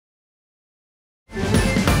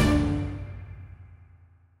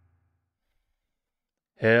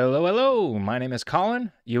Hello, hello. My name is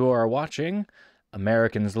Colin. You are watching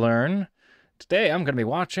Americans Learn. Today I'm going to be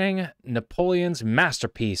watching Napoleon's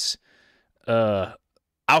masterpiece, Austerlitz.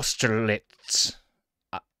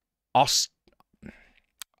 Aust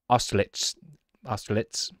Austerlitz.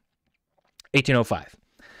 Austerlitz. 1805.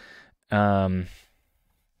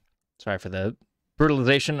 Sorry for the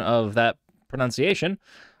brutalization of that pronunciation.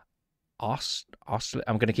 I'm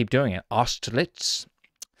going to keep doing it. Austerlitz.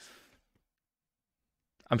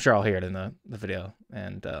 I'm sure I'll hear it in the video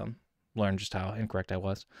and learn just how incorrect I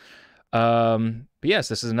was. But yes,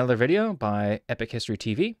 this is another video by Epic History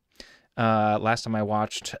TV. Last time I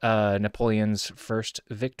watched Napoleon's first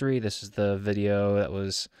victory. This is the video that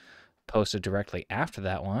was posted directly after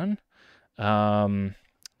that one. Yeah,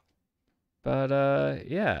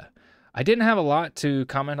 I didn't have a lot to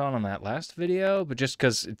comment on that last video, but just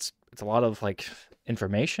because it's a lot of like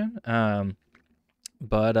information.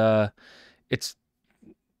 It's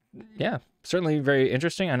yeah, certainly very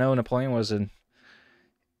interesting. I know Napoleon was an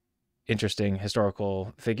interesting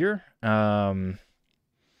historical figure. Maybe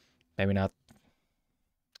not.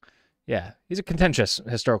 Yeah, he's a contentious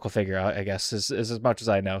historical figure, I guess, is as much as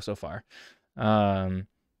I know so far.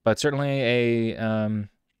 But certainly a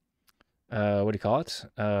what do you call it?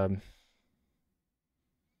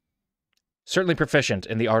 Certainly proficient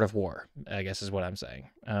in the art of war, I guess is what I'm saying.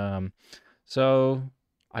 So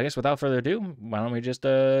I guess without further ado, why don't we just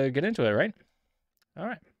get into it, right? All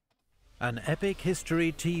right. An Epic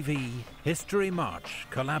History TV History March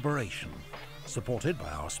collaboration, supported by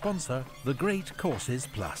our sponsor, The Great Courses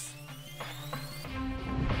Plus.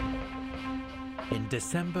 In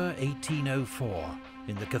December 1804,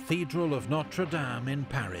 in the Cathedral of Notre Dame in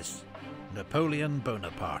Paris, Napoleon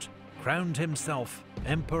Bonaparte crowned himself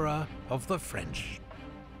Emperor of the French.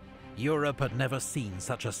 Europe had never seen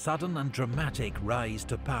such a sudden and dramatic rise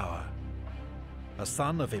to power. A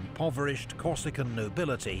son of impoverished Corsican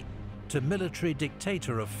nobility to military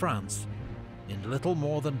dictator of France in little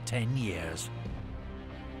more than 10 years.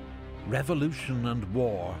 Revolution and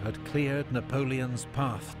war had cleared Napoleon's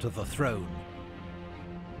path to the throne.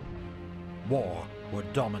 War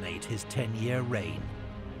would dominate his 10-year reign.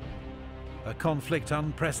 A conflict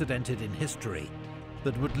unprecedented in history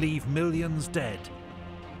that would leave millions dead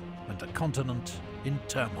and a continent in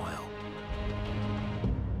turmoil.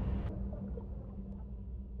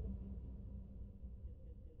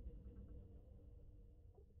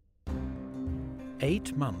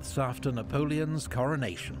 Eight months after Napoleon's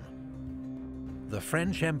coronation, the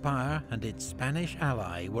French Empire and its Spanish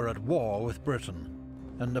ally were at war with Britain,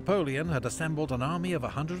 and Napoleon had assembled an army of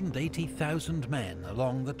 180,000 men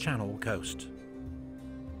along the Channel coast.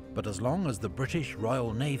 But as long as the British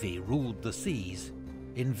Royal Navy ruled the seas,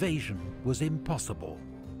 invasion was impossible.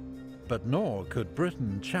 But nor could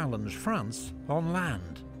Britain challenge France on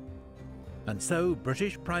land. And so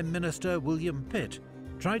British Prime Minister William Pitt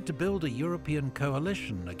tried to build a European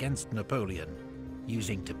coalition against Napoleon,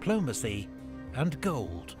 using diplomacy and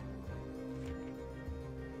gold.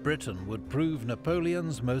 Britain would prove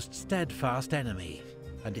Napoleon's most steadfast enemy,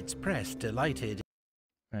 and its press delighted.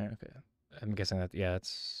 Right, okay. I'm guessing that, yeah,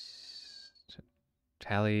 it's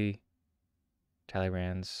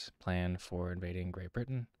Talleyrand's plan for invading Great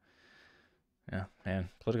Britain. Yeah, man,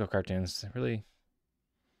 political cartoons, really,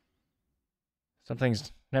 some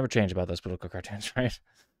things never change about those political cartoons, right?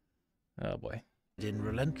 Oh boy. In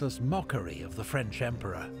relentless mockery of the French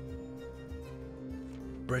Emperor.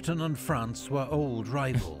 Britain and France were old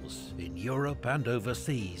rivals in Europe and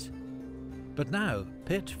overseas. But now,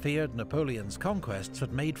 Pitt feared Napoleon's conquests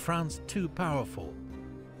had made France too powerful.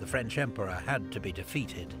 The French Emperor had to be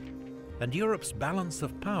defeated, and Europe's balance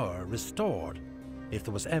of power restored if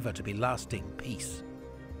there was ever to be lasting peace.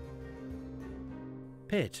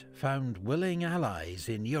 Pitt found willing allies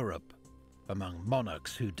in Europe, among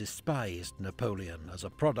monarchs who despised Napoleon as a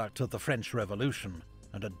product of the French Revolution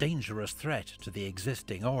and a dangerous threat to the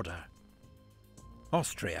existing order.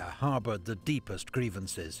 Austria harboured the deepest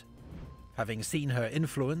grievances, having seen her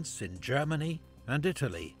influence in Germany and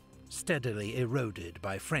Italy steadily eroded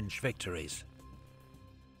by French victories.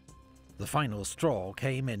 The final straw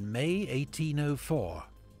came in May 1804,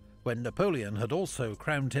 when Napoleon had also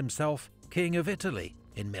crowned himself King of Italy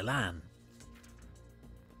in Milan.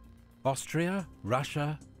 Austria,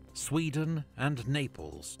 Russia, Sweden and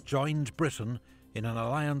Naples joined Britain in an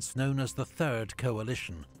alliance known as the Third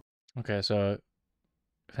Coalition. Okay, so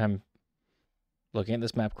if I'm looking at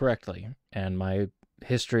this map correctly, and my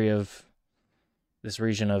history of this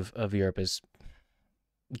region of Europe is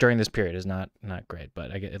during this period is not great,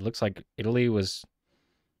 but it looks like Italy was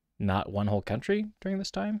not one whole country during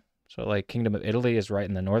this time. So like Kingdom of Italy is right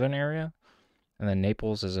in the northern area, And then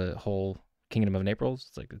Naples is a whole kingdom of Naples.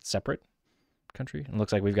 It's like a separate country. It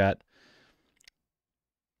looks like we've got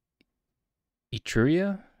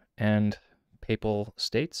Etruria and Papal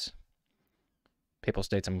States. Papal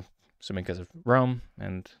States, I'm assuming because of Rome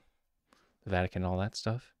and the Vatican and all that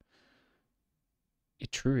stuff.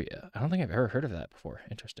 Etruria. I don't think I've ever heard of that before.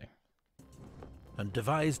 Interesting. And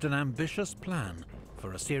devised an ambitious plan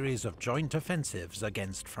for a series of joint offensives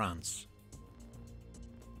against France.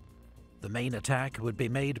 The main attack would be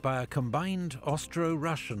made by a combined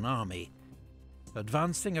Austro-Russian army,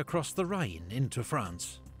 advancing across the Rhine into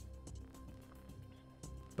France.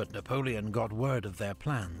 But Napoleon got word of their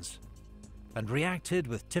plans, and reacted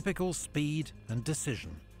with typical speed and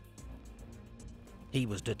decision. He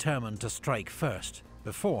was determined to strike first,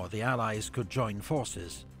 before the Allies could join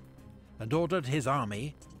forces, and ordered his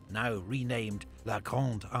army, now renamed La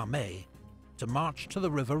Grande Armée, to march to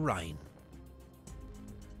the River Rhine.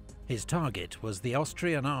 His target was the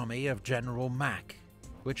Austrian army of General Mack,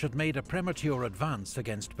 which had made a premature advance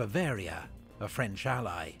against Bavaria, a French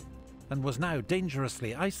ally, and was now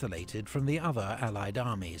dangerously isolated from the other Allied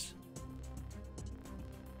armies.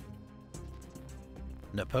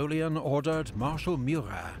 Napoleon ordered Marshal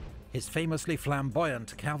Murat, his famously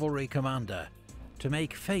flamboyant cavalry commander, to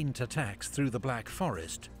make feint attacks through the Black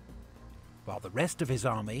Forest, while the rest of his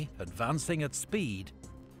army, advancing at speed,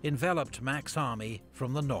 enveloped Mack's army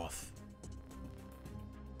from the north.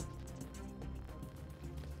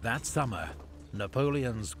 That summer,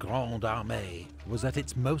 Napoleon's Grande Armée was at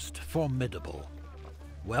its most formidable.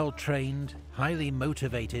 Well-trained, highly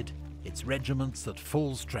motivated, its regiments at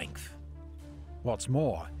full strength. What's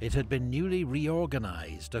more, it had been newly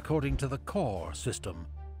reorganized according to the corps system,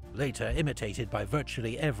 later imitated by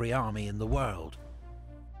virtually every army in the world.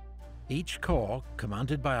 Each corps,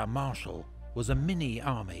 commanded by a marshal, was a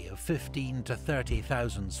mini-army of 15,000 to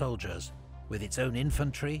 30,000 soldiers, with its own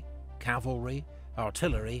infantry, cavalry,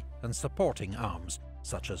 artillery and supporting arms,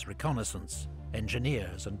 such as reconnaissance,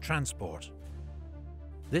 engineers and transport.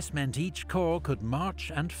 This meant each corps could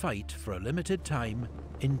march and fight for a limited time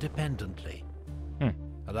independently,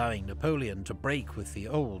 allowing Napoleon to break with the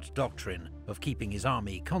old doctrine of keeping his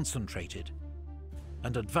army concentrated,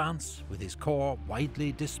 and advance with his corps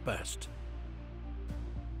widely dispersed.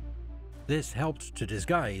 This helped to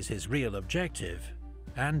disguise his real objective,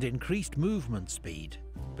 and increased movement speed,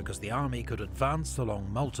 because the army could advance along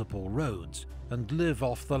multiple roads and live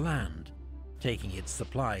off the land, taking its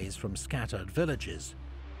supplies from scattered villages,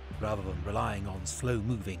 rather than relying on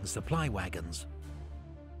slow-moving supply wagons.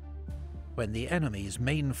 When the enemy's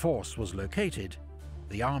main force was located,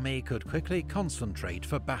 the army could quickly concentrate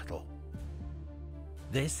for battle.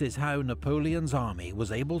 This is how Napoleon's army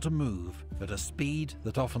was able to move at a speed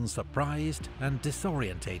that often surprised and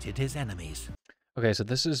disorientated his enemies. Okay, so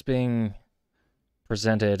this is being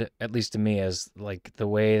presented, at least to me, as like the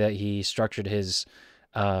way that he structured his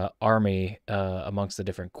army amongst the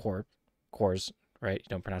different corps, right? You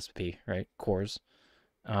don't pronounce the P, right? Corps.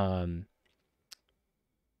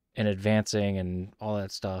 And advancing and all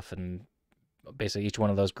that stuff, and basically each one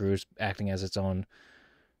of those groups acting as its own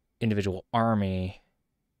individual army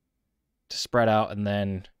to spread out and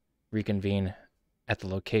then reconvene at the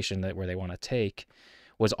location where they want to take.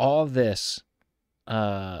 Was all of this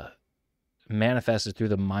manifested through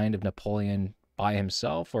the mind of Napoleon by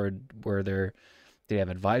himself, or did he have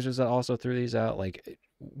advisors that also threw these out? Like,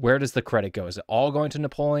 where does the credit go? Is it all going to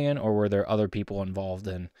Napoleon, or were there other people involved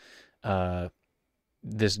in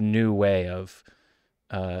this new way of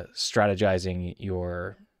strategizing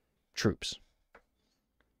your troops?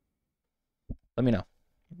 Let me know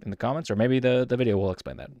in the comments, or maybe the video will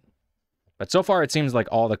explain that. But so far, it seems like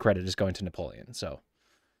all the credit is going to Napoleon. So,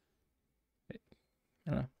 I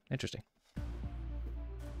don't know. Interesting.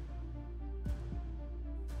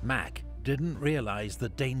 Mack didn't realize the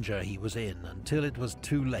danger he was in until it was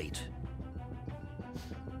too late.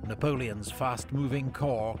 Napoleon's fast-moving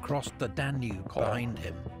corps crossed the Danube behind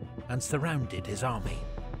him and surrounded his army.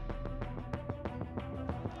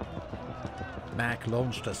 Mack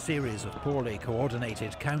launched a series of poorly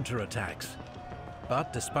coordinated counterattacks,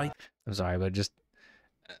 but despite... I'm sorry, but just,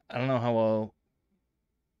 I don't know how well,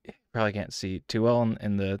 you probably can't see too well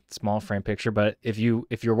in the small frame picture, but if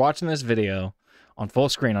you're watching this video on full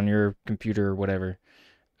screen on your computer or whatever,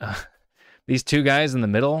 these two guys in the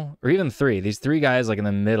middle, or even these three guys like in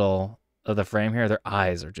the middle of the frame here, their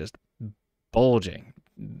eyes are just bulging.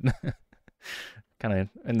 Kind of,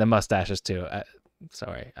 and the mustaches too.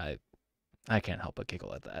 Sorry, I can't help but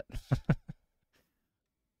giggle at that.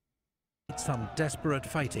 Some desperate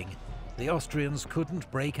fighting, the Austrians couldn't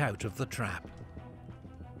break out of the trap.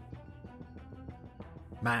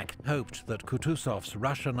 Mack hoped that Kutuzov's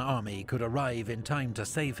Russian army could arrive in time to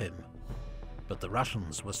save him, but the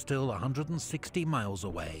Russians were still 160 miles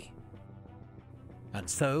away. And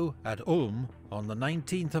so, at Ulm, on the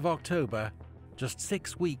 19th of October, just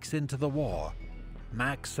 6 weeks into the war,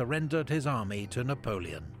 Mack surrendered his army to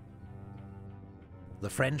Napoleon. The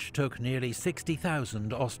French took nearly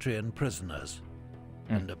 60,000 Austrian prisoners,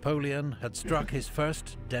 and Napoleon had struck his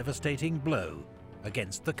first devastating blow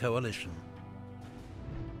against the coalition.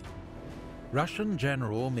 Russian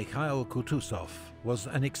General Mikhail Kutuzov was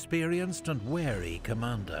an experienced and wary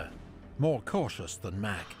commander, more cautious than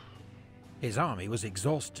Mack. His army was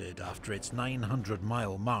exhausted after its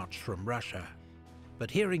 900-mile march from Russia,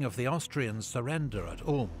 but hearing of the Austrians' surrender at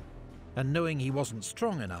Ulm, and knowing he wasn't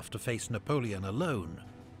strong enough to face Napoleon alone,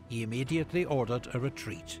 he immediately ordered a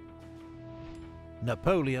retreat.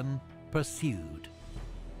 Napoleon pursued.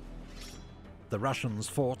 The Russians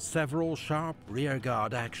fought several sharp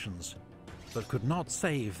rearguard actions, but could not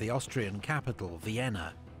save the Austrian capital,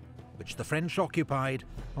 Vienna, which the French occupied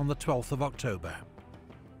on the 12th of October.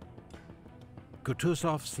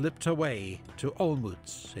 Kutuzov slipped away to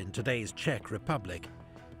Olmütz in today's Czech Republic,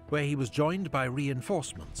 where he was joined by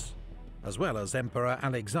reinforcements, as well as Emperor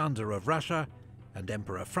Alexander of Russia and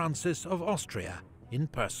Emperor Francis of Austria in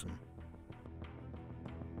person.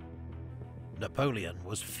 Napoleon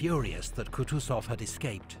was furious that Kutuzov had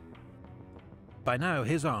escaped. By now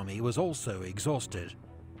his army was also exhausted,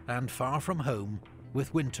 and far from home,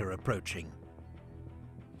 with winter approaching.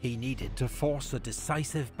 He needed to force a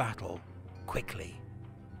decisive battle, quickly.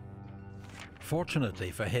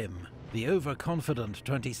 Fortunately for him, the overconfident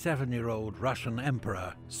 27-year-old Russian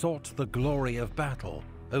emperor sought the glory of battle,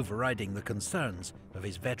 overriding the concerns of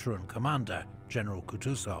his veteran commander, General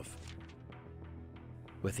Kutuzov.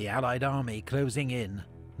 With the Allied army closing in,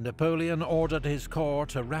 Napoleon ordered his corps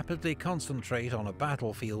to rapidly concentrate on a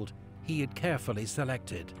battlefield he had carefully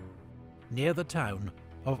selected, near the town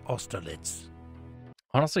of Austerlitz.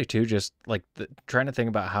 Honestly, too, just like trying to think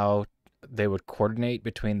about how they would coordinate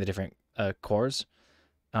between the different corps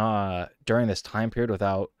during this time period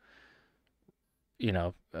without,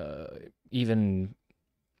 even,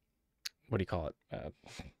 what do you call it?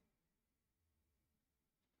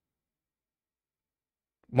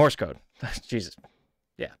 Morse code. Jesus.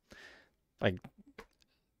 Yeah. Like,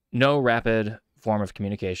 no rapid form of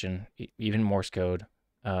communication, even Morse code.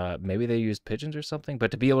 Maybe they used pigeons or something,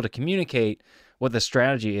 but to be able to communicate what the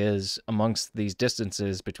strategy is amongst these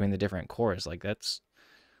distances between the different corps, like it's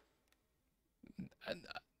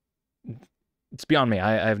beyond me.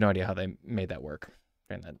 I have no idea how they made that work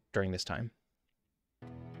during this time.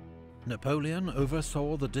 Napoleon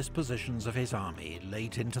oversaw the dispositions of his army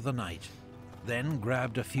late into the night, then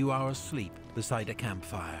grabbed a few hours' sleep beside a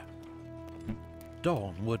campfire.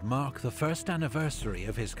 Dawn would mark the first anniversary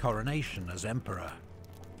of his coronation as emperor,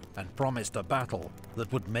 and promised a battle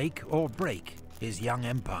that would make or break his young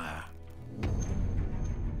empire.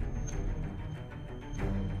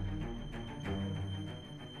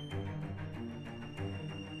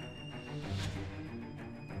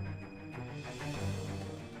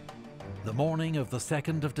 The morning of the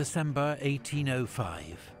 2nd of December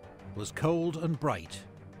 1805 was cold and bright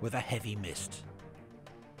with a heavy mist.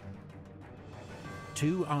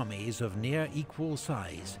 Two armies of near equal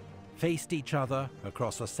size faced each other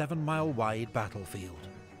across a 7-mile-wide battlefield.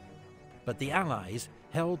 But the Allies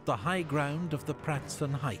held the high ground of the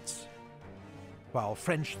Pratzen Heights, while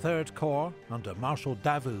French Third Corps under Marshal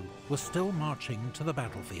Davout was still marching to the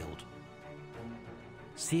battlefield.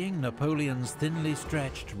 Seeing Napoleon's thinly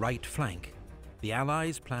stretched right flank, the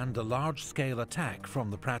Allies planned a large-scale attack from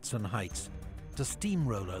the Pratzen Heights to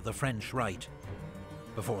steamroller the French right,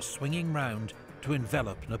 before swinging round to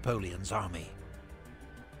envelop Napoleon's army.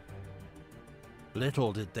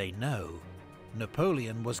 Little did they know,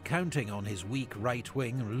 Napoleon was counting on his weak right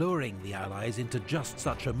wing luring the Allies into just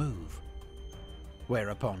such a move,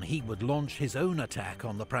 whereupon he would launch his own attack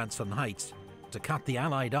on the Pratzen Heights to cut the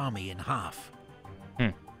Allied army in half.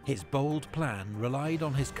 His bold plan relied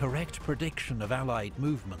on his correct prediction of Allied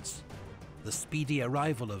movements, the speedy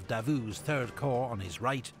arrival of Davout's Third Corps on his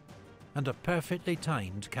right, and a perfectly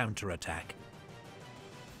timed counterattack.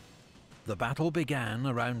 The battle began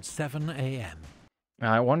around 7 a.m.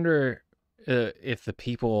 I wonder if the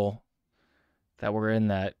people that were in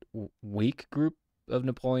that weak group of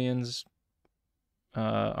Napoleon's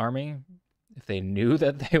army, if they knew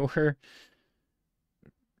that they were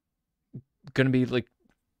going to be like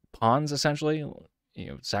pawns, essentially,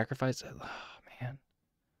 sacrificed. Oh, man.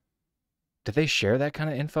 Did they share that kind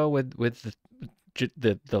of info with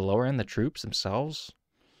the lower end, the troops themselves?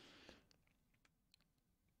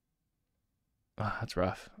 Oh, that's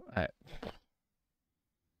rough.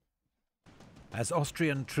 As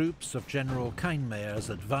Austrian troops of General Kienmayer's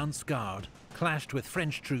advance guard clashed with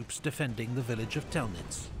French troops defending the village of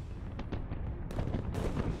Telnitz.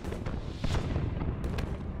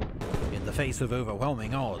 In the face of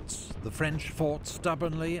overwhelming odds, the French fought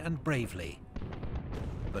stubbornly and bravely,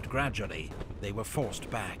 but gradually they were forced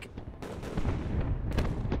back.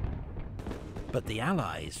 But the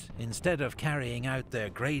Allies, instead of carrying out their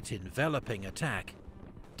great enveloping attack,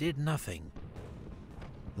 did nothing.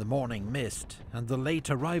 The morning mist and the late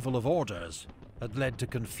arrival of orders had led to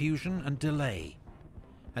confusion and delay,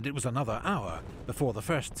 and it was another hour before the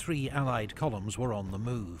first 3 Allied columns were on the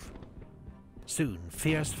move. Soon,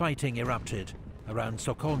 fierce fighting erupted around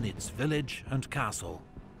Sokolnitz village and castle.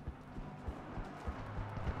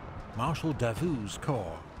 Marshal Davout's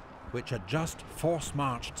corps, which had just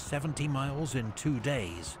force-marched 70 miles in 2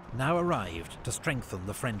 days, now arrived to strengthen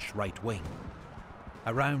the French right wing.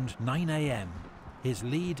 Around 9 AM, his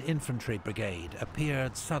lead infantry brigade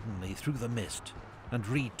appeared suddenly through the mist and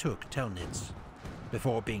retook Telnitz,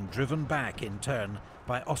 before being driven back in turn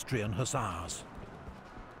by Austrian hussars.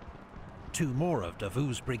 2 more of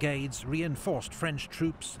Davout's brigades reinforced French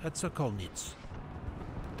troops at Sokolnitz.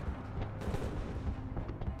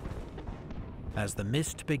 As the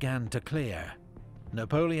mist began to clear,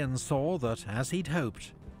 Napoleon saw that, as he'd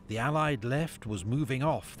hoped, the Allied left was moving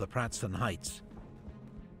off the Pratzen Heights,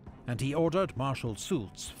 and he ordered Marshal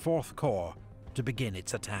Soult's 4th Corps to begin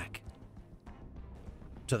its attack.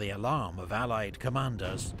 To the alarm of Allied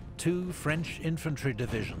commanders, 2 French infantry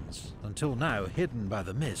divisions, until now hidden by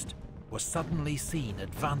the mist, were suddenly seen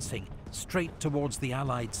advancing straight towards the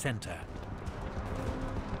Allied centre.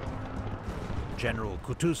 General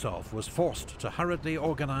Kutuzov was forced to hurriedly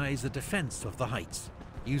organize a defense of the heights,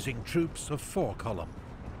 using troops of 4 column.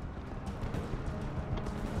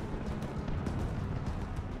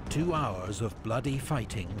 2 hours of bloody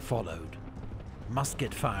fighting followed.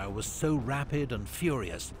 Musket fire was so rapid and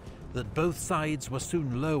furious that both sides were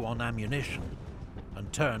soon low on ammunition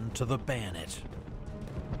and turned to the bayonet.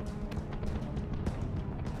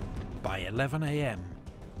 By 11 AM,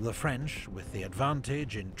 the French, with the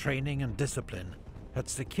advantage in training and discipline, had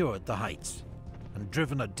secured the heights and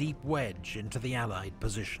driven a deep wedge into the Allied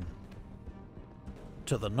position.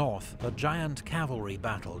 To the north, a giant cavalry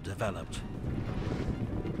battle developed.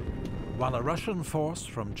 While a Russian force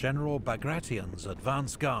from General Bagration's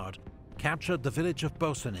advance guard captured the village of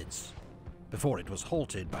Bosenitz, before it was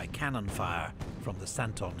halted by cannon fire from the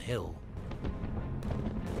Santon Hill.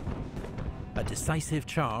 A decisive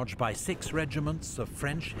charge by 6 regiments of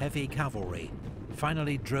French heavy cavalry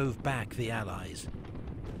finally drove back the Allies,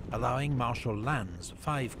 allowing Marshal Lannes'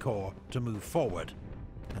 5 Corps to move forward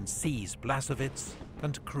and seize Blasowitz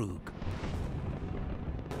and Krug.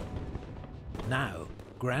 Now,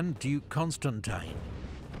 Grand Duke Constantine,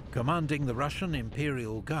 commanding the Russian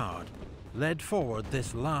Imperial Guard, led forward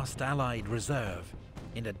this last Allied reserve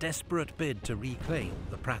in a desperate bid to reclaim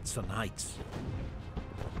the Pratzen Heights.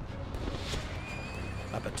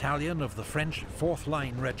 A battalion of the French 4th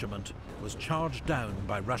Line Regiment was charged down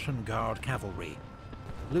by Russian Guard cavalry,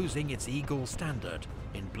 losing its Eagle standard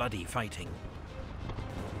in bloody fighting.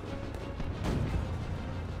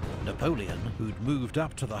 Napoleon, who'd moved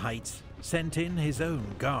up to the heights, sent in his own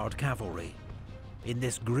Guard cavalry. In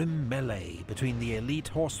this grim melee between the elite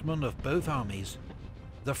horsemen of both armies,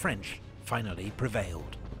 the French finally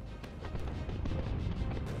prevailed.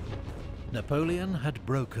 Napoleon had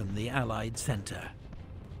broken the Allied centre.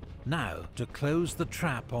 Now, to close the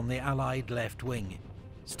trap on the Allied left wing,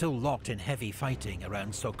 still locked in heavy fighting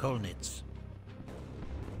around Sokolnitz.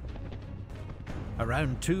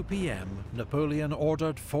 Around 2 PM, Napoleon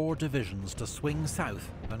ordered 4 divisions to swing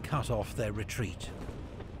south and cut off their retreat.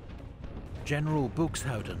 General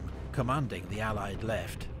Buxhowden, commanding the Allied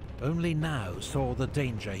left, only now saw the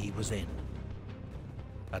danger he was in.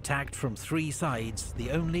 Attacked from 3 sides,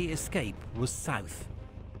 the only escape was south.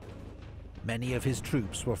 Many of his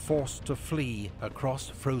troops were forced to flee across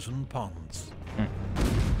frozen ponds.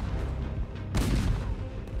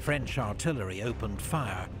 French artillery opened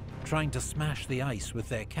fire, trying to smash the ice with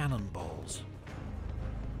their cannonballs.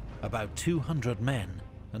 About 200 men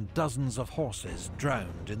and dozens of horses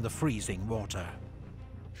drowned in the freezing water.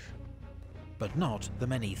 But not the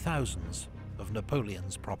many thousands of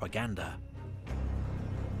Napoleon's propaganda.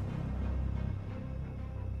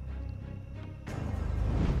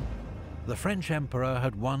 The French Emperor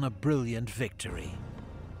had won a brilliant victory.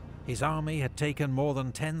 His army had taken more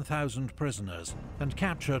than 10,000 prisoners and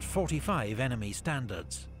captured 45 enemy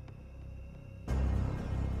standards.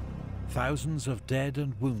 Thousands of dead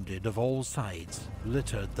and wounded of all sides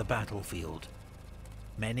littered the battlefield,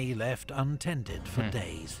 many left untended for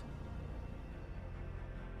days.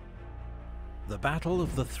 The Battle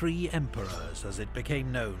of the Three Emperors, as it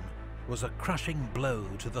became known, was a crushing blow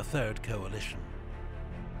to the Third Coalition.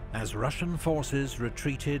 As Russian forces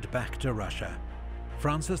retreated back to Russia,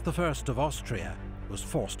 Francis I of Austria was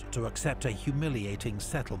forced to accept a humiliating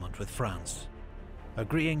settlement with France,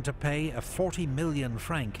 agreeing to pay a 40 million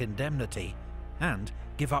franc indemnity and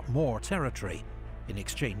give up more territory in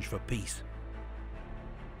exchange for peace.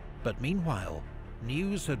 But meanwhile,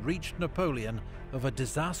 news had reached Napoleon of a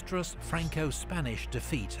disastrous Franco-Spanish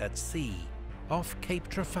defeat at sea off Cape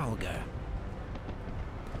Trafalgar.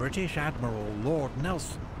 British Admiral Lord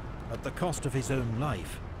Nelson, at the cost of his own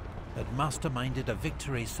life, had masterminded a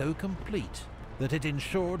victory so complete that it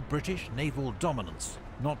ensured British naval dominance,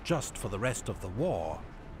 not just for the rest of the war,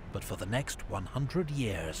 but for the next 100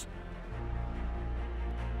 years.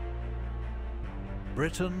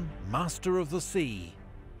 Britain, master of the sea.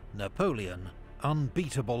 Napoleon,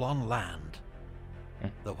 unbeatable on land.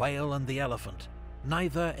 The whale and the elephant,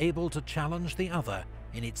 neither able to challenge the other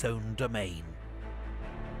in its own domain.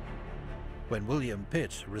 When William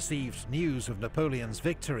Pitt received news of Napoleon's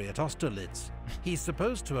victory at Austerlitz, he's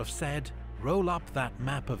supposed to have said, "Roll up that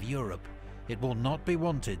map of Europe. It will not be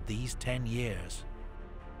wanted these 10 years."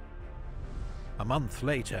 A month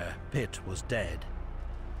later, Pitt was dead.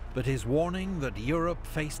 But his warning that Europe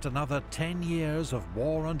faced another 10 years of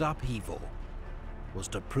war and upheaval was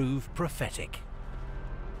to prove prophetic.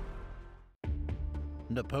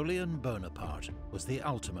 Napoleon Bonaparte was the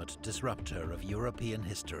ultimate disruptor of European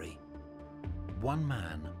history. One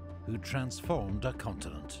man who transformed a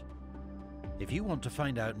continent. If you want to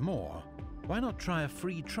find out more, why not try a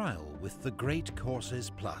free trial with the Great Courses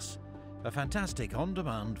Plus, a fantastic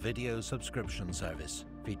on-demand video subscription service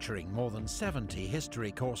featuring more than 70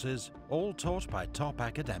 history courses, all taught by top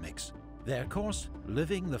academics. Their course,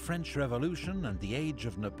 Living the French Revolution and the Age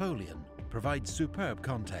of Napoleon, provides superb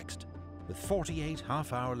context, with 48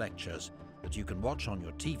 half-hour lectures that you can watch on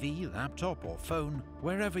your TV, laptop or phone,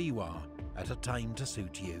 wherever you are, at a time to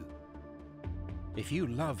suit you. If you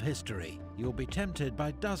love history, you'll be tempted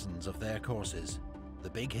by dozens of their courses.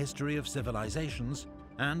 The Big History of Civilizations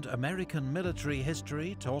and American Military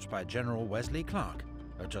History, taught by General Wesley Clark,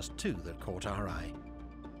 are just two that caught our eye.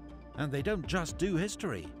 And they don't just do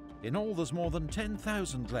history. In all, there's more than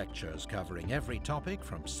 10,000 lectures covering every topic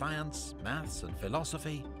from science, maths and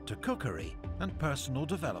philosophy to cookery and personal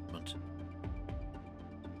development.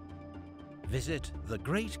 Visit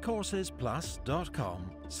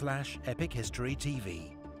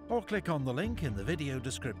thegreatcoursesplus.com/epichistorytv or click on the link in the video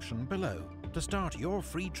description below to start your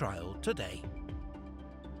free trial today.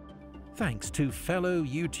 Thanks to fellow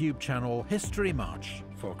YouTube channel History March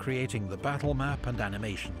for creating the battle map and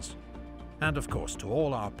animations. And of course to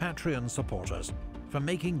all our Patreon supporters for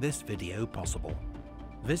making this video possible.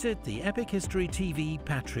 Visit the Epic History TV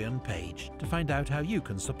Patreon page to find out how you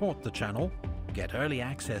can support the channel, get early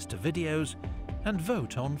access to videos, and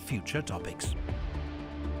vote on future topics.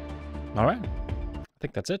 All right. I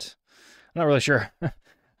think that's it. I'm not really sure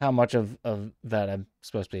how much of that I'm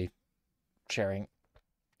supposed to be sharing.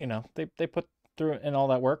 You know, they put through in all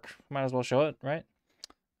that work. Might as well show it, right?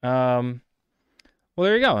 Well,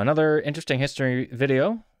 there you go. Another interesting history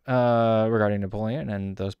video regarding Napoleon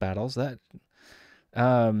and those battles. That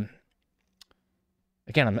again,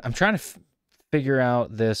 I'm trying to figure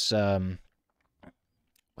out this what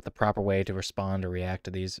the proper way to respond or react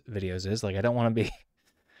to these videos is. Like, I don't want to be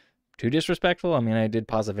too disrespectful. I mean, I did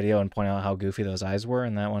pause the video and point out how goofy those eyes were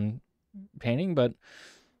in that one painting, but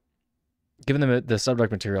given the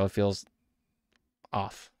subject material, it feels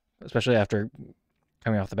off, especially after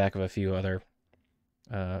coming off the back of a few other,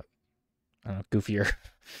 I don't know, goofier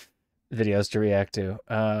videos to react to.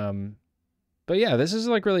 But yeah, this is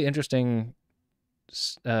like really interesting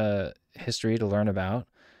history to learn about.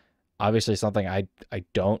 Obviously something I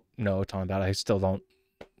don't know a ton about. I still don't.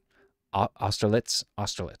 Austerlitz.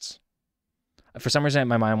 For some reason,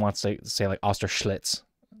 my mind wants to say like Austerlitz.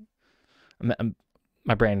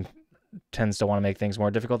 My brain tends to want to make things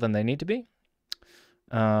more difficult than they need to be.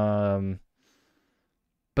 But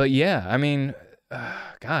yeah, I mean,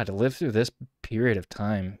 God, to live through this period of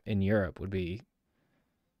time in Europe would be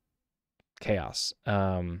chaos.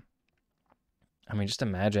 I mean, just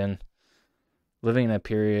imagine living in a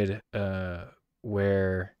period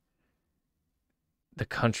where the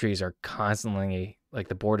countries are constantly, like,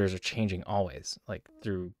 the borders are changing always, like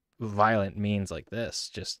through violent means like this.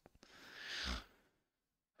 Just,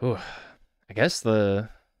 I guess the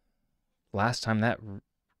last time that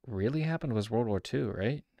really happened was World War II,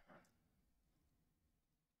 right?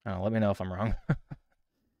 I don't know, let me know if I'm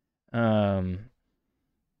wrong.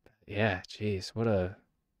 yeah, geez, what a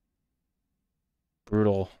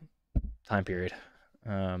brutal time period.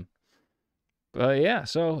 Um, but yeah,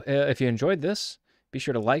 so if you enjoyed this, be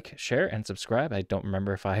sure to like, share, and subscribe. I don't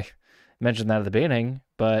remember if I mentioned that at the beginning,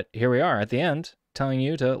 but here we are at the end telling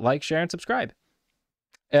you to like, share, and subscribe.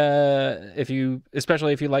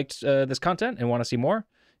 Especially if you liked this content and want to see more,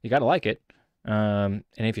 you got to like it. And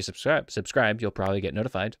if you subscribe, you'll probably get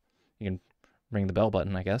notified. You can ring the bell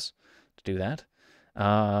button, I guess, to do that.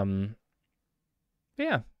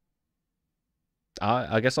 Yeah.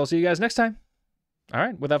 I guess I'll see you guys next time. All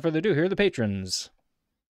right. Without further ado, here are the patrons.